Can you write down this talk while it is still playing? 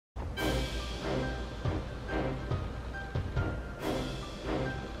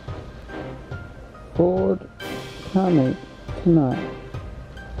Ford car meet tonight.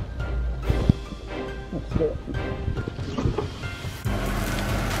 Let's do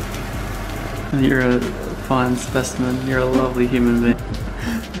it. You're a fine specimen. You're a lovely human being.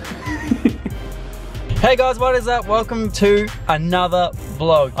 Hey guys, what is up? Welcome to another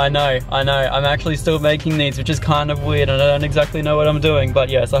vlog. I know, I'm actually still making these, which is kind of weird and I don't exactly know what I'm doing, but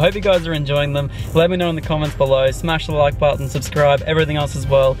yes, I hope you guys are enjoying them. Let me know in the comments below, smash the like button, subscribe, everything else as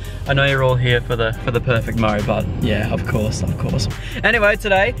well. I know you're all here for the perfect Murray, but yeah, of course. Anyway,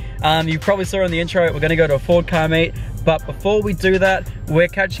 today, you probably saw in the intro, we're gonna go to a Ford car meet. But before we do that, we're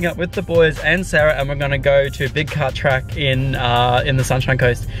catching up with the boys and Sarah, and we're gonna go to a big kart track in the Sunshine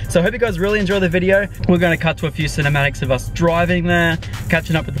Coast. So I hope you guys really enjoy the video. We're gonna cut to a few cinematics of us driving there,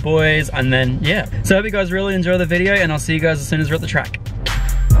 catching up with the boys, and then yeah. So I hope you guys really enjoy the video, and I'll see you guys as soon as we're at the track.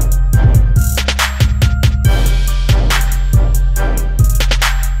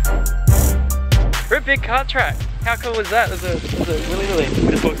 We're at big kart track. How cool is that? There's a willy-nilly.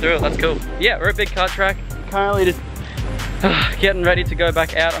 We just walked through it, that's cool. Yeah, we're at big kart track. Currently just getting ready to go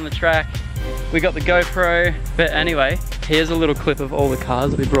back out on the track. We got the GoPro, but anyway, here's a little clip of all the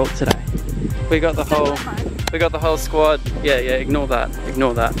cars we brought today. We got the whole squad. Yeah, ignore that.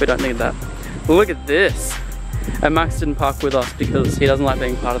 We don't need that. But look at this. And Max didn't park with us because he doesn't like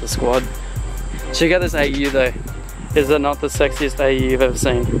being part of the squad. Check out this AU though. Is that not the sexiest AU you've ever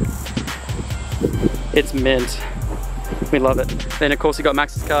seen? It's mint. We love it. Then of course you got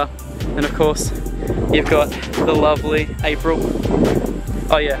Max's car, and of course you've got the lovely April.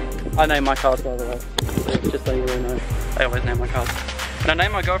 Oh yeah, I name my cars by the way, just so you all know. I always name my cars. And I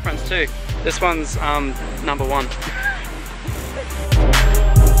name my girlfriends too. This one's number 1.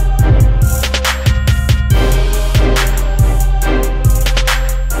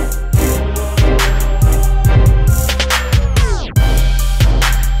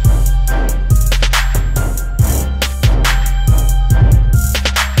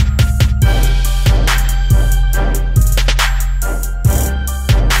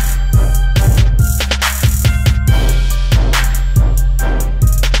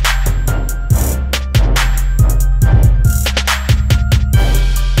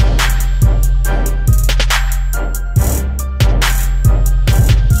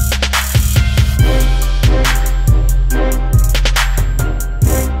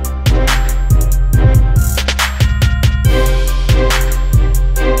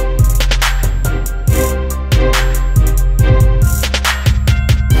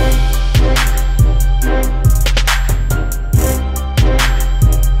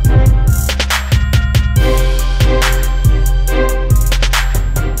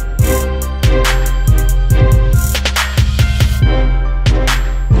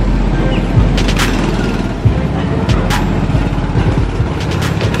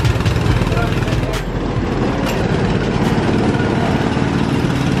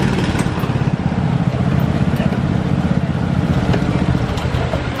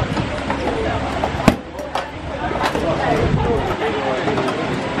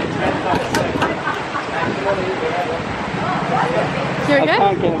 You okay? I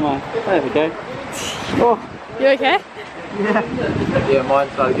can't get in my... There we go. Oh. You okay? Yeah, mine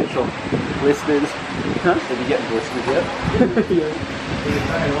started to get some blisters. Huh? Did you get blisters yet?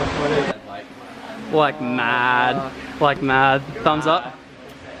 Like mad. Thumbs up.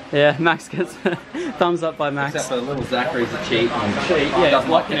 Yeah, Max gets thumbs up by Max. Except for the little Zachary's a cheat. Yeah, it's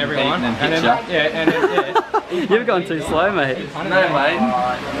blocking everyone. You've gone too slow, mate. No,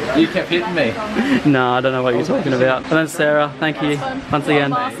 mate. You kept hitting me. No, I don't know what you're talking about. And then Sarah, thank you once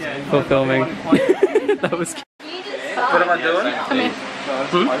again for filming. That was cute. What am I doing? Come here.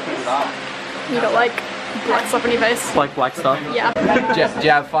 You got like black stuff on your face. Like black stuff? Yeah. Did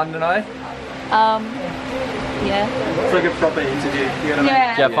you have fun tonight? Yeah. It's like a proper interview.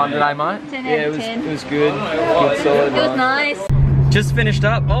 Yeah. Did you have fun today, mate? 10 out of 10. It was good. Good solid. It was nice. Just finished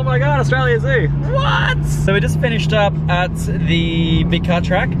up. Oh my god, Australia Zoo. What? So we just finished up at the big car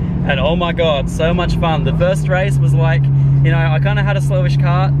track, and oh my god, so much fun. The first race was like, you know, I kind of had a slowish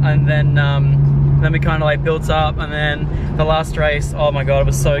kart, and then we kind of like built up, and then the last race, oh my god, it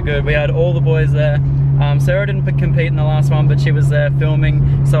was so good. We had all the boys there. Sarah didn't compete in the last one, but she was there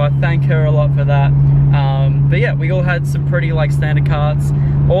filming, so I thank her a lot for that. But yeah, we all had some pretty like standard karts,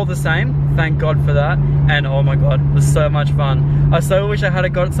 all the same, thank God for that. And oh my god, it was so much fun. I so wish I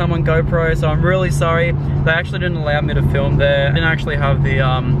had got someone GoPro, so I'm really sorry. They actually didn't allow me to film there. I didn't actually have the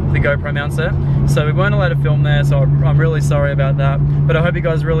GoPro mounts there, so we weren't allowed to film there, so I'm really sorry about that. But I hope you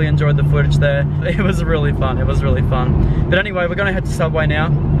guys really enjoyed the footage there. It was really fun, it was really fun. But anyway, we're gonna head to Subway now.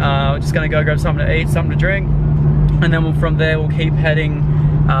 We're just gonna go grab something to eat, something to drink, and then from there we'll keep heading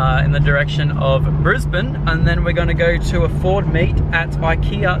in the direction of Brisbane, and then we're gonna go to a Ford meet at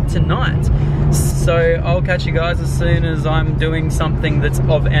IKEA tonight. So I'll catch you guys as soon as I'm doing something that's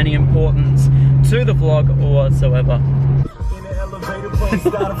of any importance to the vlog or whatsoever. In the elevator, plane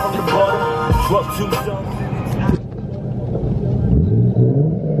started from the bottom, drop 2 stones.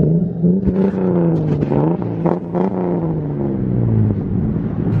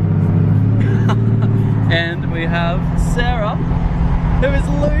 And we have Sarah, who is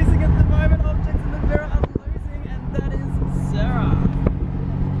losing at the moment. Objects in the mirror are losing, and that is Sarah.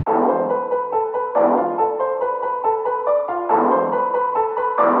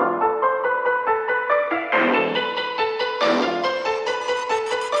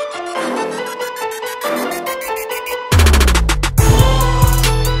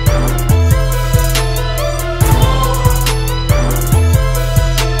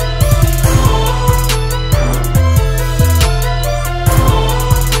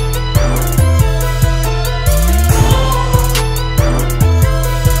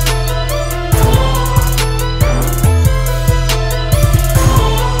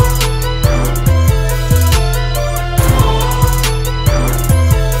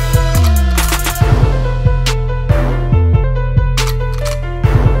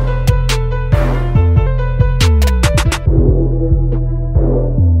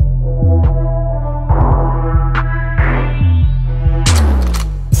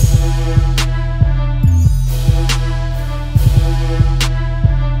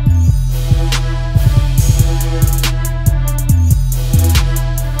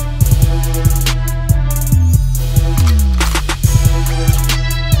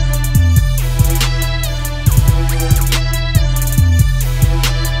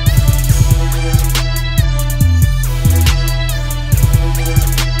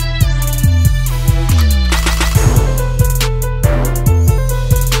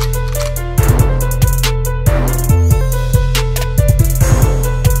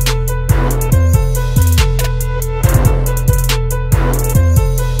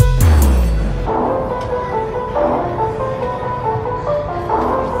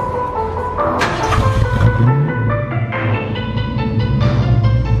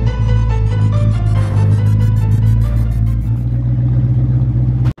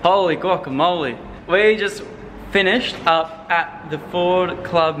 Holy guacamole. We just finished up at the Ford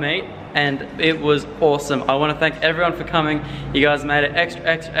Club meet and it was awesome. I want to thank everyone for coming. You guys made it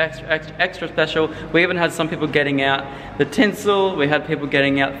extra special. We even had some people getting out the tinsel, we had people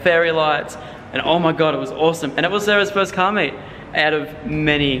getting out fairy lights, and oh my god, it was awesome. And it was Sarah's first car meet out of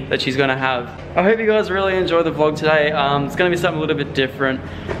many that she's gonna have. I hope you guys really enjoy the vlog today. It's gonna be something a little bit different,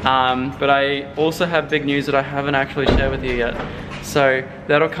 but I also have big news that I haven't actually shared with you yet. So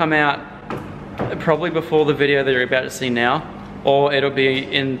that'll come out probably before the video that you're about to see now, or it'll be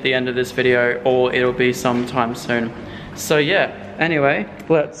in the end of this video, or it'll be sometime soon. So yeah, anyway,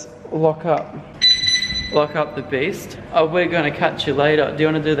 let's lock up the beast. We're gonna catch you later. Do you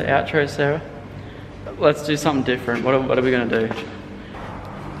wanna do the outro, Sarah? Let's do something different. What are we gonna do?